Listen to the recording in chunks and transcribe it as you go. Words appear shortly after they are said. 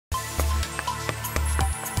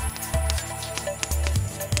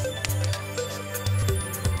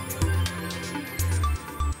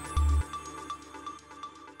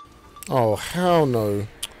Oh, hell no.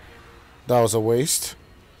 That was a waste.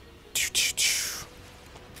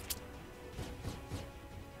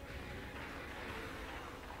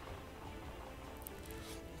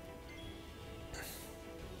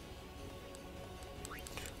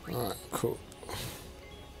 Alright, cool.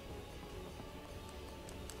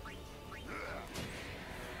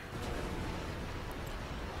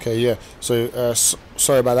 Okay, yeah. So,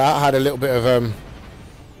 sorry about that. I had a little bit of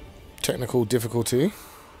technical difficulty.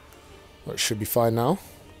 But it should be fine now.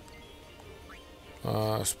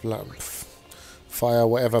 Fire,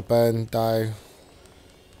 whatever, burn, die.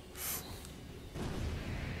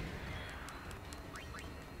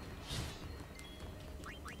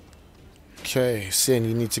 Okay, Sin,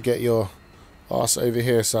 you need to get your ass over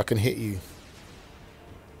here so I can hit you.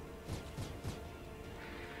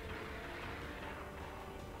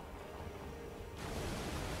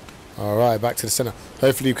 Alright, back to the center.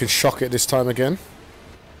 Hopefully you can shock it this time again.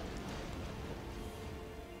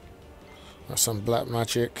 That's some black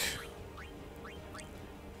magic.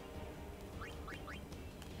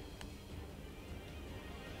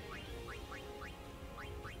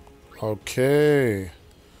 Okay.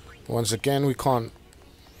 Once again, we can't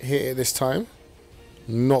hit it this time.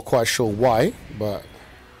 Not quite sure why, but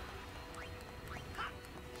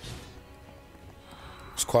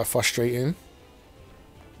it's quite frustrating.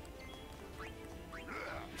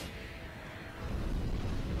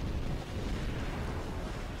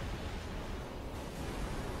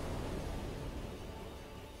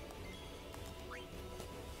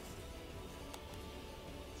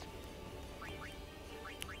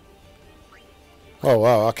 Oh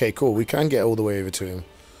wow, okay, cool. We can get all the way over to him.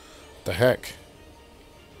 The heck?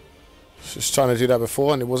 Just trying to do that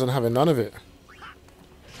before and it wasn't having none of it.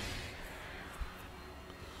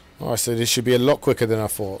 Oh, so this should be a lot quicker than I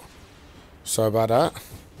thought. Sorry about that.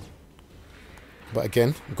 But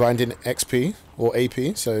again, grinding XP or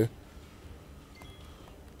AP, so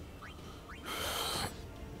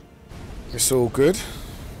it's all good.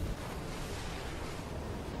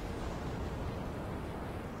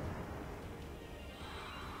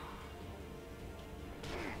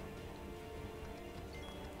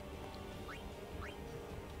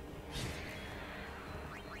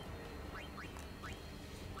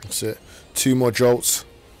 That's it. 2 more jolts.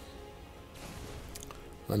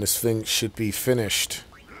 And this thing should be finished.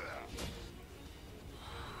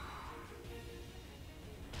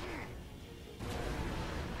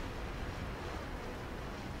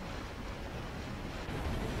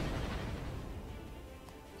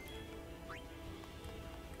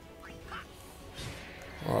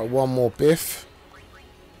 Alright, one more biff.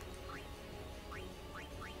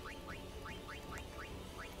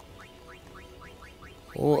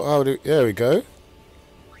 Oh, there we go.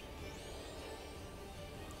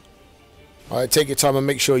 Alright, take your time and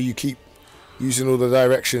make sure you keep using all the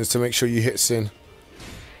directions to make sure you hit Sin.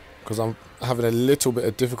 Because I'm having a little bit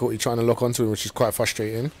of difficulty trying to lock onto him, which is quite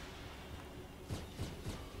frustrating.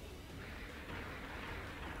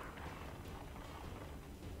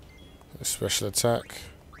 A special attack.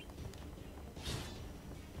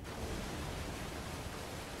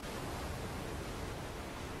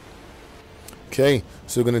 Okay,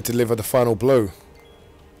 so we're going to deliver the final blow.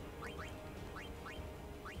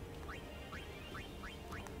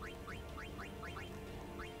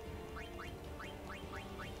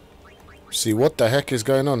 See what the heck is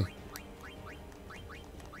going on?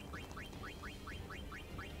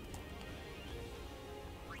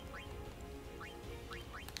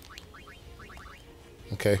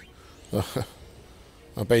 Okay.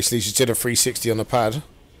 I basically just did a 360 on the pad.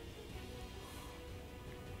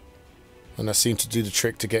 And that seemed to do the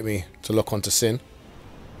trick to get me to lock onto Sin.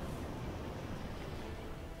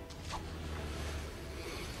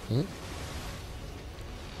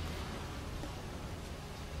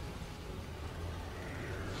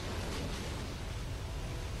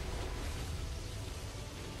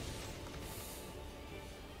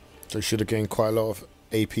 So I should have gained quite a lot of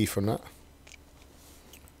AP from that.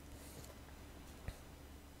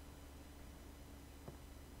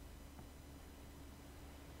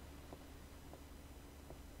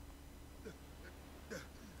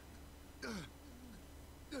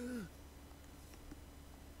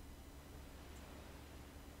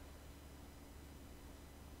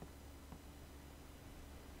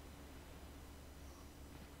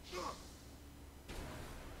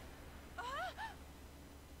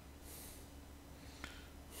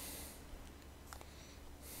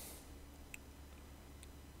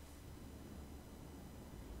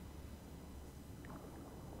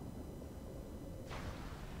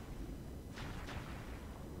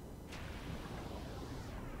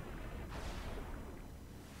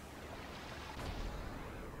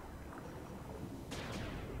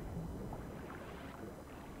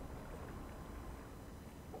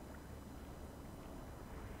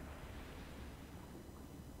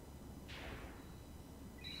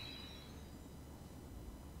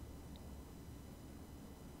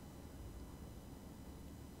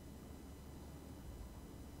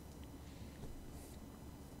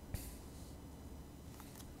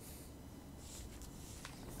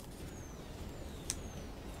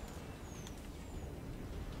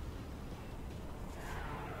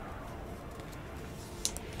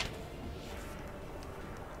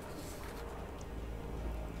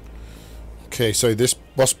 Okay, so this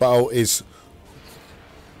boss battle is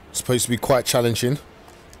supposed to be quite challenging.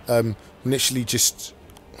 Initially just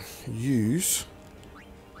use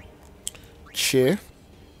cheer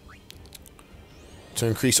to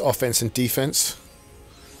increase offense and defense,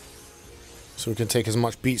 so we can take as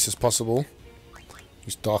much beats as possible.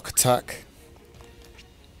 Use dark attack.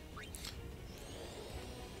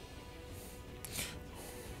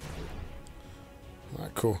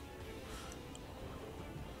 Alright, cool.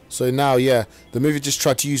 So now, yeah, the move it just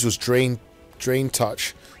tried to use was drain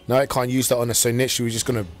touch. Now it can't use that on us, so initially we're just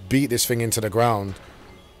gonna beat this thing into the ground.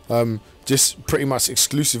 Just pretty much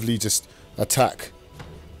exclusively just attack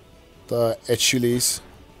the Echules,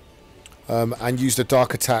 and use the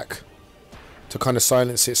dark attack to kind of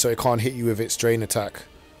silence it so it can't hit you with its drain attack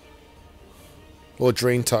or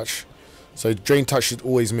drain touch. So drain touch should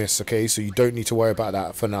always miss, okay? So you don't need to worry about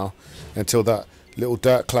that for now until that little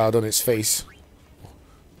dirt cloud on its face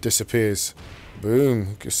disappears.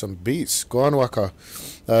 Boom, get some beats. Go on, Waka.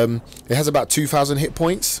 It has about 2,000 hit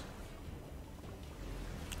points.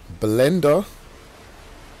 Blender.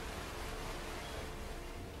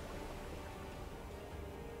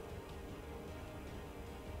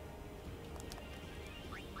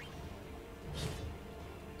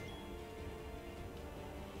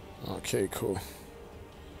 Okay, cool.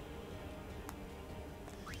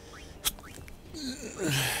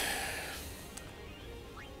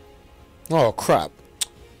 Oh, crap.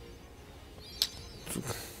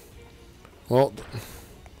 Well,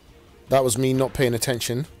 that was me not paying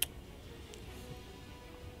attention.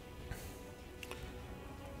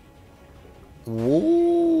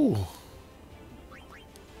 Whoa.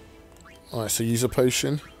 Alright, so use a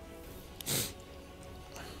potion.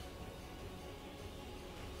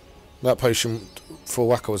 That potion for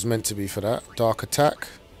Waka was meant to be for that. Dark attack.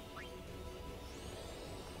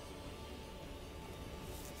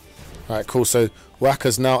 Alright, cool. So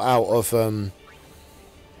Waka's now out of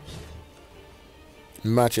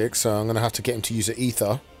magic, so I'm going to have to get him to use an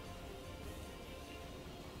ether.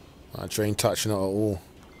 Drain touch, not at all.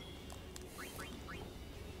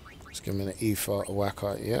 Let's give him an ether,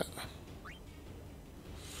 Waka, yeah.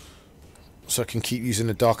 So I can keep using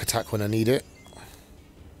the dark attack when I need it.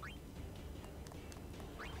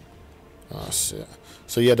 That's it.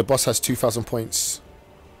 So yeah, the boss has 2,000 points.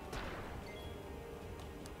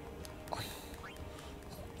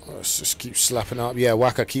 Let's just keep slapping up. Yeah,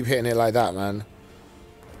 Waka, keep hitting it like that, man.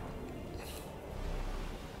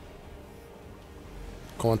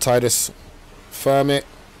 Come on, Titus. Firm it.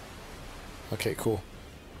 Okay, cool.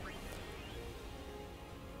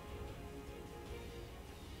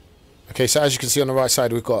 Okay, so as you can see on the right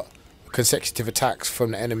side, we've got consecutive attacks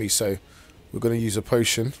from the enemy, so we're going to use a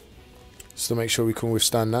potion just to make sure we can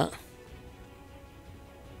withstand that.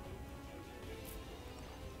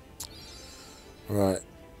 Right.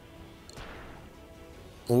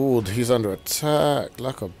 Oh, he's under attack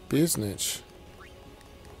like a business.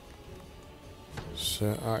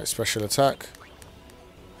 So, alright, special attack.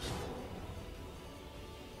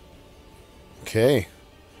 Okay.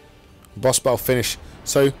 Boss battle finish.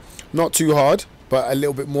 So, not too hard, but a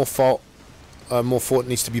little bit more thought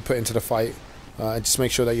needs to be put into the fight. Just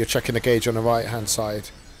make sure that you're checking the gauge on the right hand side,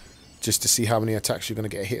 just to see how many attacks you're going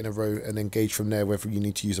to get a hit in a row, and then gauge from there whether you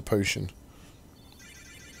need to use a potion.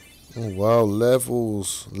 Oh wow,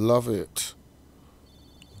 levels, love it.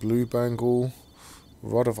 Blue bangle,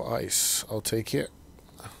 rod of ice, I'll take it.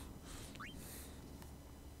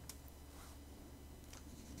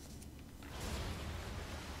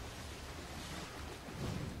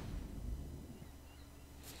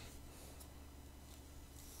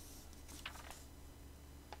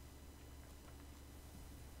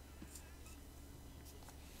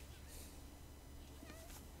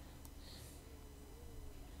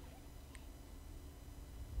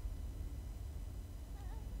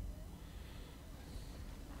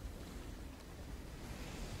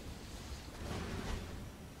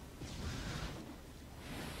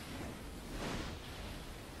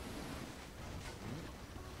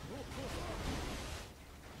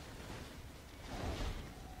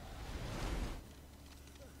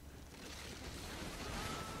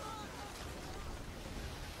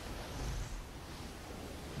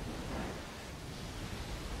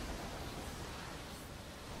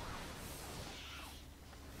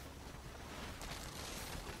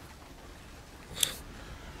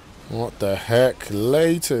 What the heck?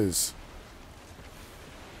 Laters.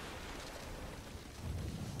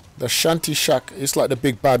 The shanty shack is like the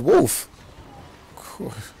big bad wolf.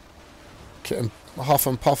 Get him huff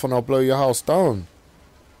and puff and I'll blow your house down.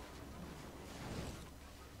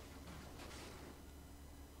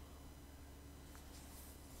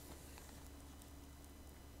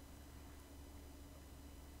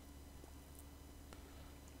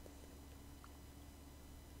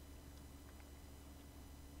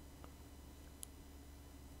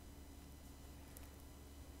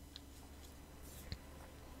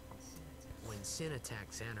 When Sin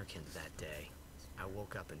attacked Xanarkand that day, I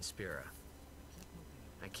woke up in Spira.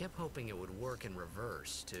 I kept hoping it would work in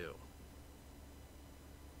reverse, too.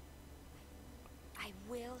 I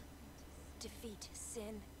will defeat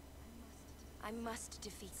Sin. I must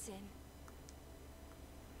defeat Sin.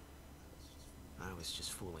 I was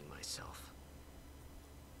just fooling myself.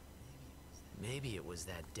 Maybe it was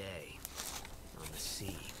that day, on the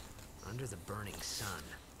sea, under the burning sun.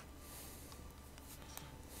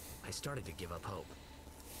 I started to give up hope.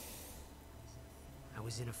 I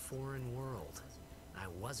was in a foreign world. I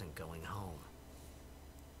wasn't going home.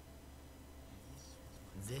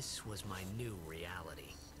 This was my new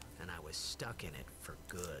reality, and I was stuck in it for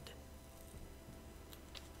good.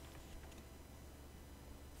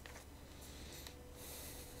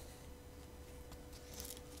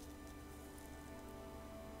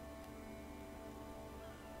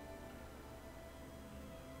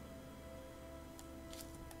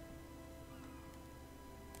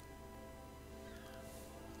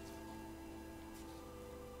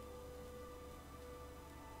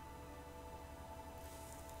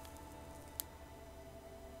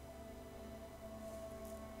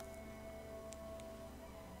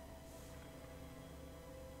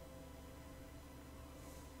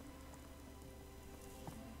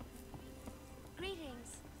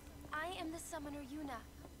 Greetings. I am the summoner Yuna.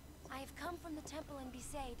 I have come from the temple in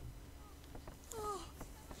Besaid. Oh,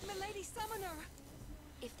 Milady Summoner!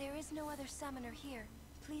 If there is no other summoner here,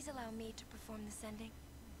 please allow me to perform the sending.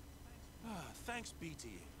 Thanks, BT.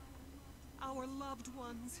 Our loved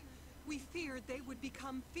ones. We feared they would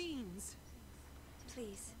become fiends.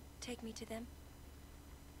 Please, take me to them.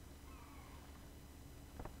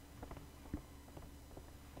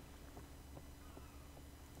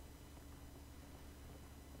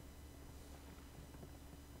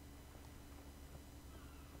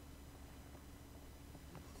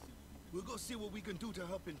 We'll go see what we can do to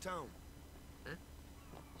help in town.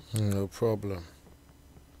 No problem.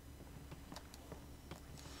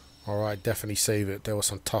 Alright, definitely save it. There were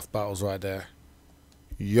some tough battles right there.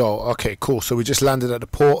 Yo, okay, cool. So we just landed at the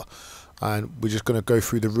port, and we're just going to go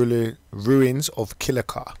through the ruins of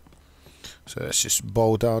Kilika. So let's just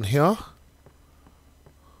bowl down here.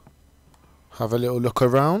 Have a little look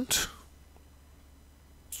around.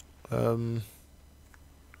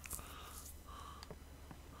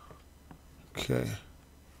 Okay.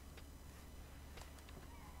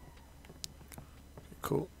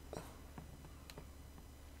 Cool.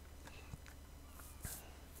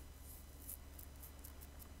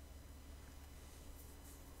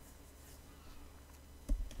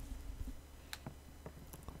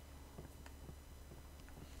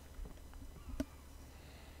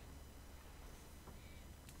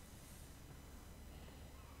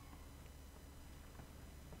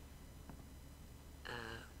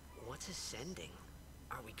 What's ascending?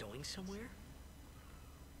 Are we going somewhere?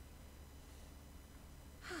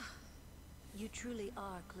 You truly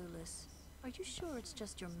are clueless. Are you sure it's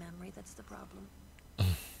just your memory that's the problem? The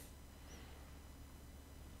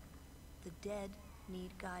dead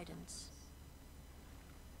need guidance.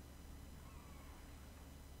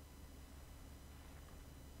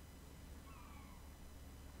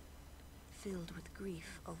 Filled with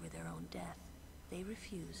grief over their own death, they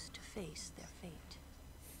refuse to face their fate.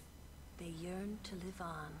 They yearn to live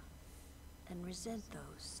on and resent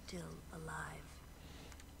those still alive.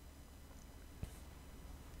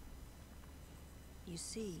 You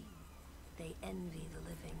see, they envy the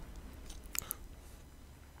living.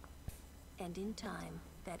 And in time,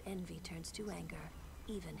 that envy turns to anger,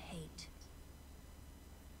 even hate.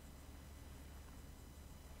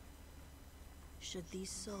 Should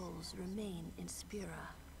these souls remain in Spira,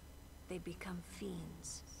 they become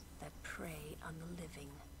fiends that prey on the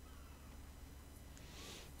living.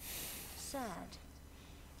 Sad,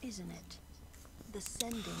 isn't it? The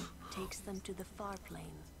sending takes them to the far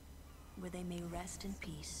plane, where they may rest in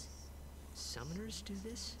peace. Summoners do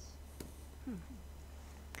this?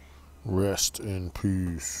 Rest in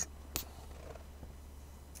peace.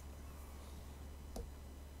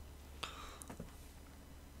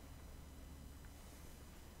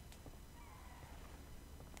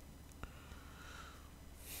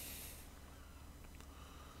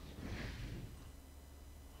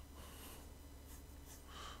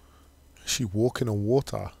 Is she walking on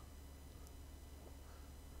water?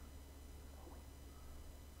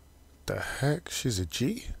 The heck? She's a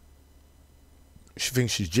G? She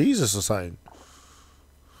thinks she's Jesus or something.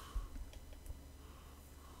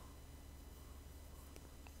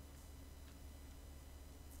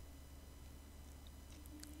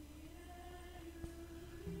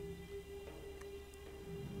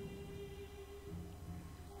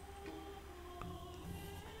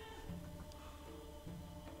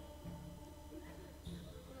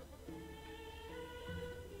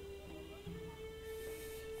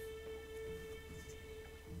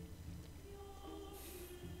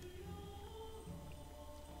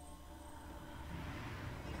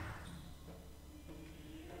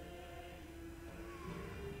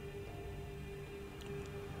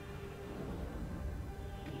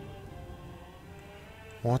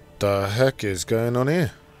 What the heck is going on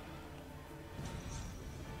here?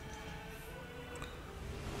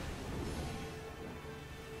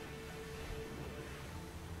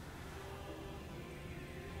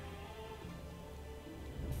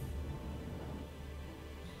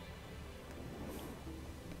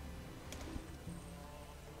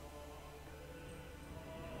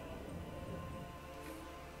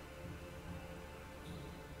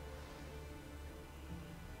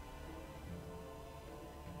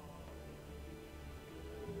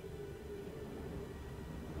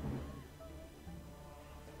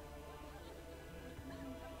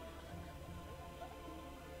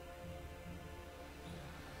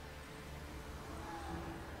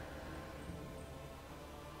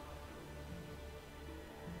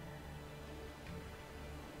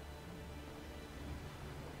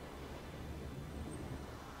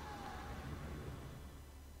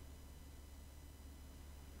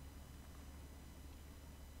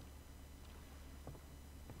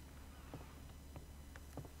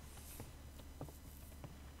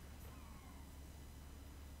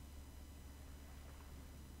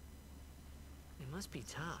 It must be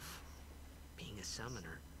tough, being a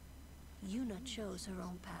summoner. Yuna chose her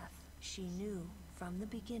own path. She knew from the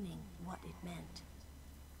beginning what it meant.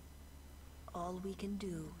 All we can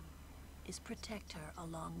do is protect her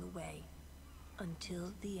along the way,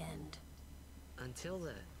 until the end. Until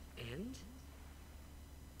the end?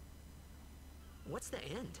 What's the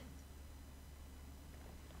end?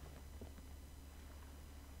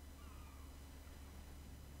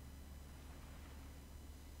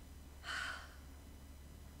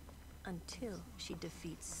 Until she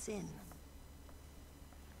defeats sin.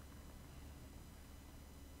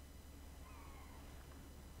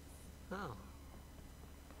 Oh.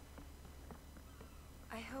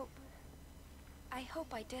 I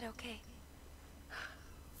hope I did okay.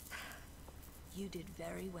 You did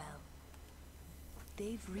very well.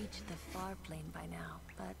 They've reached the far plane by now,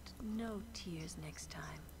 but no tears next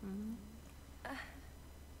time. Hmm?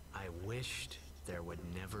 I wished there would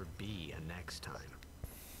never be a next time.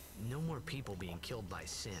 No more people being killed by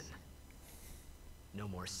sin. No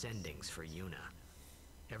more sendings for Yuna.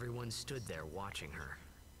 Everyone stood there watching her.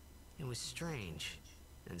 It was strange,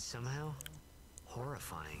 and somehow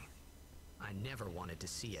horrifying. I never wanted to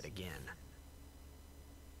see it again.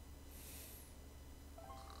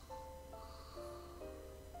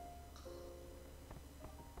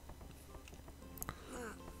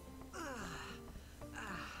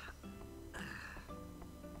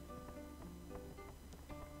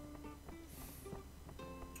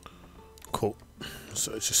 Cool.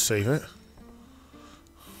 So let's just save it.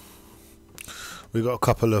 We've got a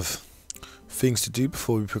couple of things to do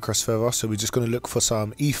before we progress further, so we're just going to look for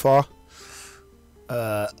some ether,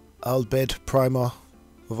 Albed primer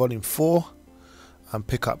for volume 4, and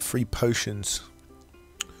pick up 3 potions.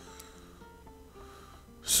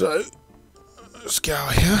 So let's get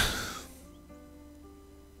out of here.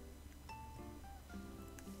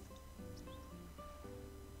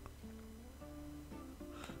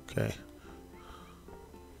 Okay.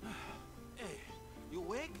 Hey, you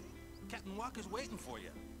awake? Captain Walker's waiting for you.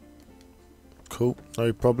 Cool,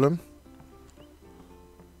 no problem.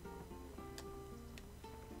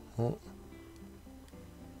 Oh.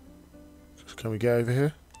 Can we get over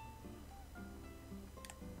here?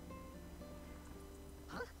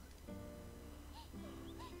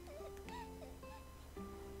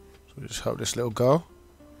 So we just help this little girl.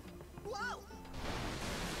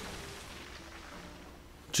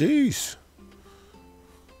 Jeez.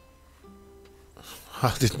 How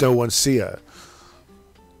did no one see her?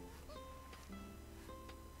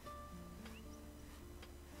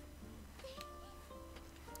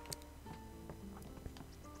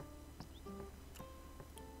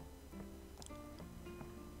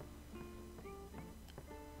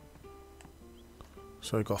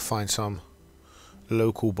 So we've got to find some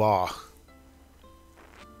local bar.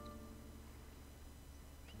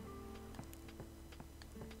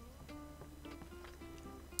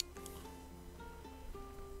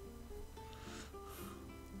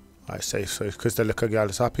 I say so because the liquor gal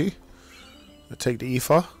is happy. I take the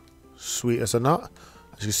ether, sweet as a nut.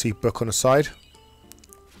 As you can see, book on the side.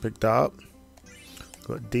 Pick that up.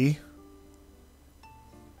 Got D.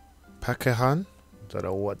 Pakehan. Don't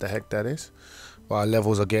know what the heck that is. Well, our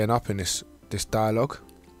levels are getting up in this dialogue.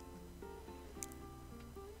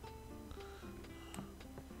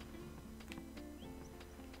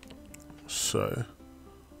 So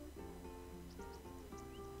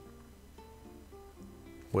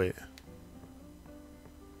wait.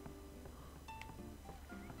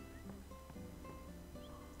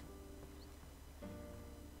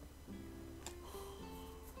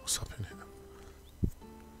 What's up in here?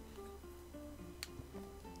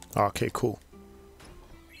 Okay, cool.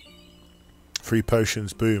 3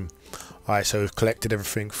 potions, boom. Alright, so we've collected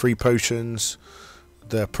everything. 3 potions,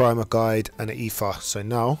 the primer guide, and an ether. So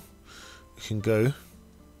now we can go.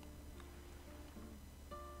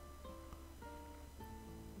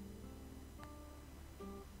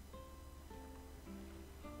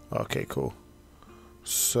 Okay, cool.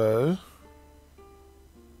 So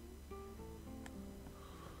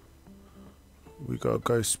we gotta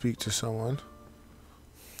go speak to someone.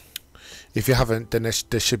 If you haven't, then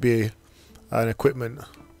there should be an equipment.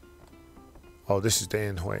 Oh, this is the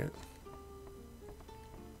end. Wait.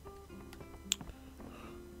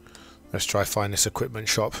 Let's try find this equipment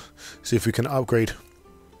shop. See if we can upgrade.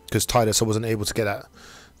 Because Titus, I wasn't able to get at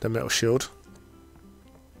the metal shield.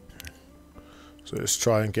 So let's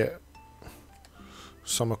try and get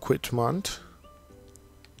some equipment.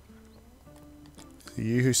 Are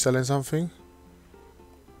you who's selling something?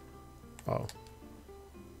 Oh.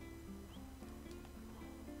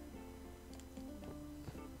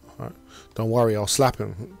 Alright. Don't worry, I'll slap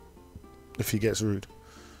him if he gets rude.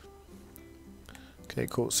 Okay,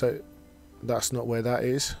 cool. So that's not where that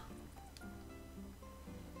is.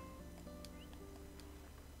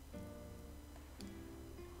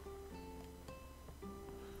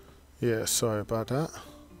 Yeah, sorry about that.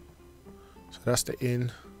 So that's the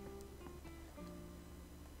inn.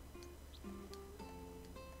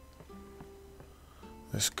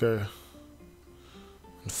 Let's go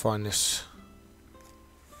and find this.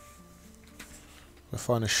 We'll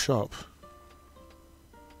find a shop.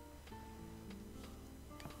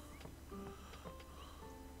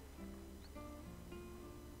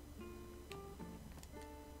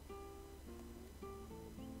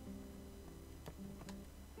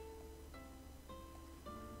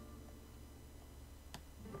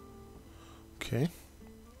 Okay.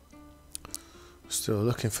 Still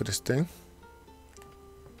looking for this thing.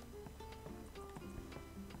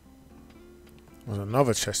 There's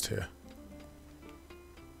another chest here.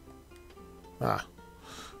 Ah,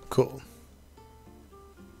 cool.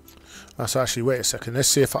 So actually, wait a second. Let's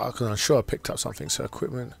see if I can. I'm sure I picked up something. So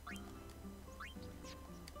equipment.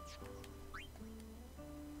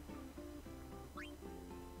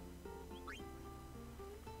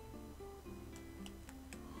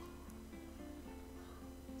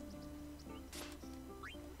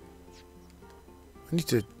 I need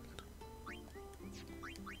to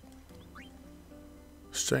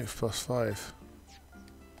strength +5.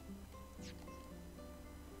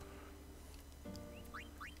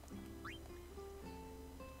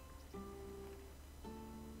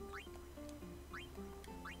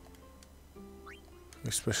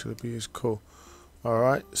 Special ability is cool.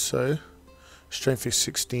 Alright, so strength is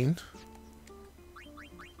 16.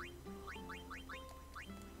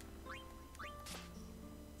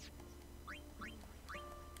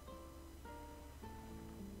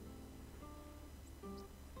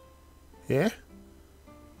 Yeah?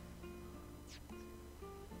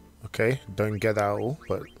 Okay, don't get that all,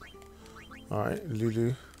 but alright,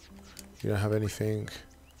 Lulu. You don't have anything.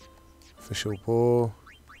 Official ball.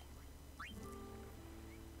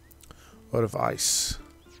 Out of ice.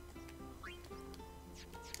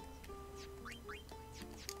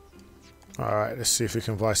 Alright, let's see if we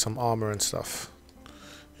can buy some armor and stuff.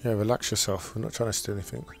 Yeah, relax yourself. We're not trying to steal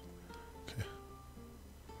anything. Okay.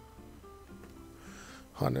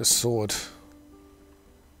 Hunter's sword.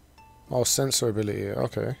 Oh, sensor ability.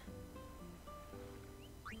 Okay.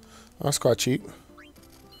 That's quite cheap.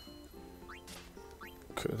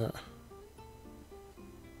 Look at that.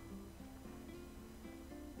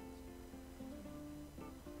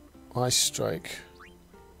 Ice strike.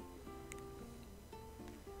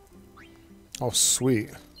 Oh,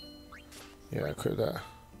 sweet. Yeah, I could that.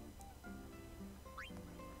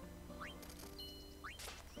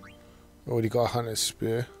 Already got a hunter's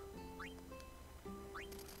spear.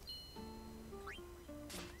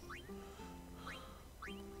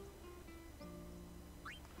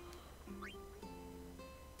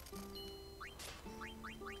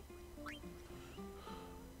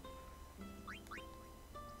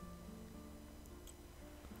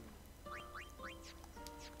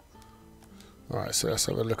 Alright, so let's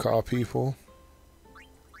have a look at our people.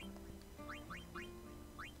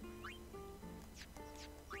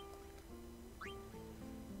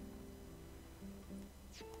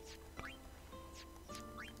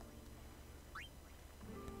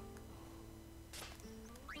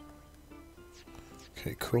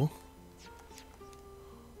 Okay, cool.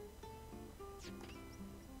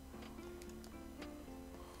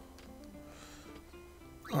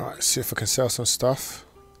 Alright, see if I can sell some stuff.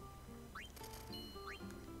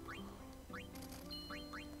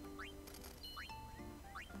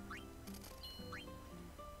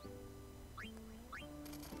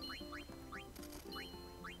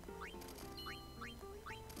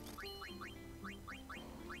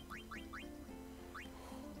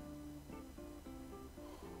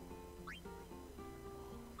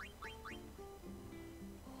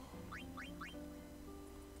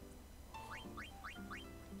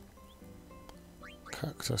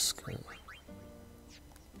 Cactus.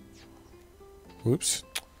 Whoops.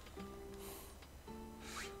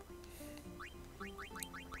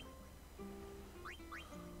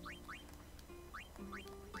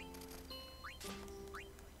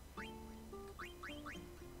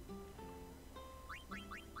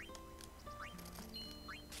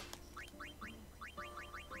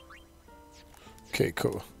 Okay,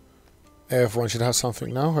 cool. Everyone should have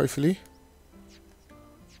something now, hopefully.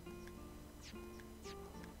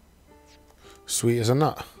 Sweet as a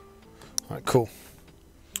nut. Alright, cool.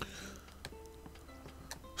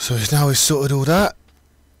 So now we've sorted all that,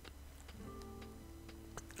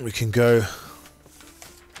 we can go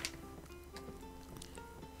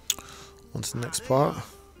on to the next part.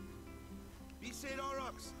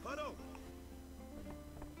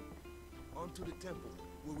 Onto the temple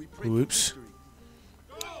where we pray. Whoops.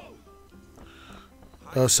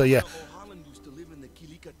 Oh, so yeah. O'Holland used to live in the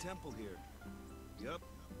Kilika temple here. Yep.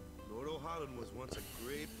 Lord O'Holland was once a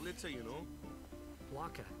great blitzer, you know.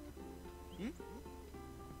 Waka.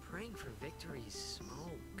 Praying for victory's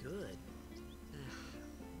all good.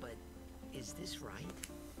 But is this right?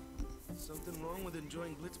 Something wrong with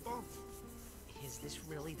enjoying blitzball? Is this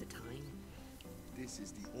really the time? This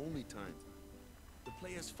is the only time. The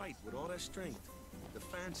players fight with all their strength. The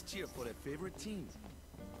fans cheer for their favorite team.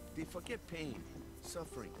 They forget pain,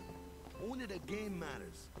 suffering. Only the game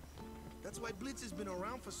matters. That's why Blitz has been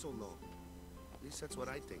around for so long. At least that's what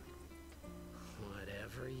I think.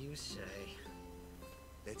 Whatever you say.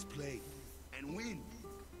 Let's play and win,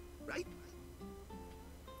 right?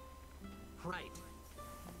 Right.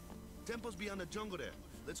 Temple's beyond the jungle there.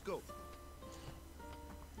 Let's go.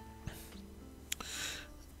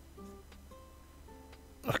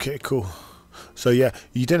 Okay, cool. So yeah,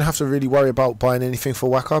 you don't have to really worry about buying anything for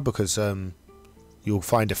Waka because you'll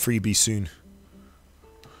find a freebie soon.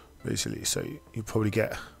 Basically, so you'll probably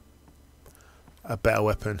get a better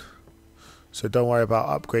weapon. So don't worry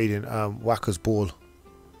about upgrading Waka's ball.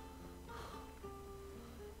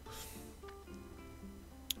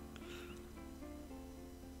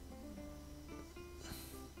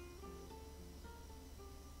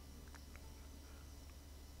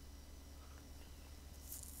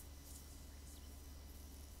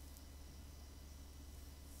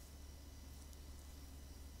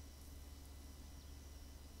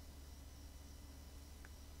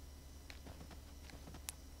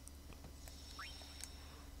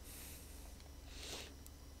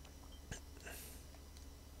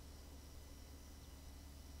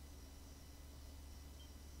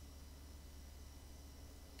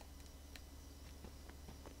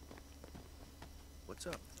 What's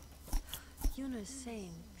up? Yuna's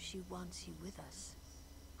saying she wants you with us.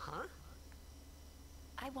 Huh?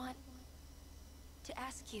 I want to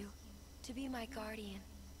ask you to be my guardian.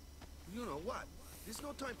 You know what? There's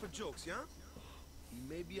no time for jokes, yeah? He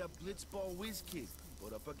may be a blitzball whiz kid,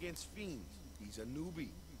 but up against fiends, he's a newbie.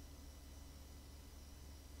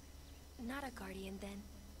 Not a guardian, then.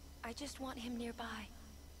 I just want him nearby.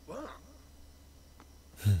 What?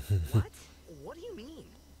 What? What do you mean?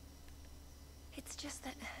 It's just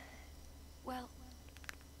that... well...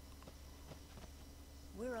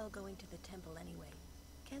 We're all going to the temple anyway.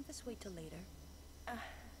 Can't this wait till later?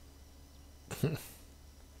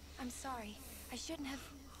 I'm sorry. I shouldn't have...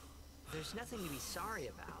 There's nothing to be sorry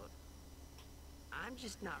about. I'm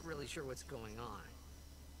just not really sure what's going on.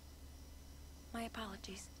 My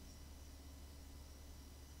apologies.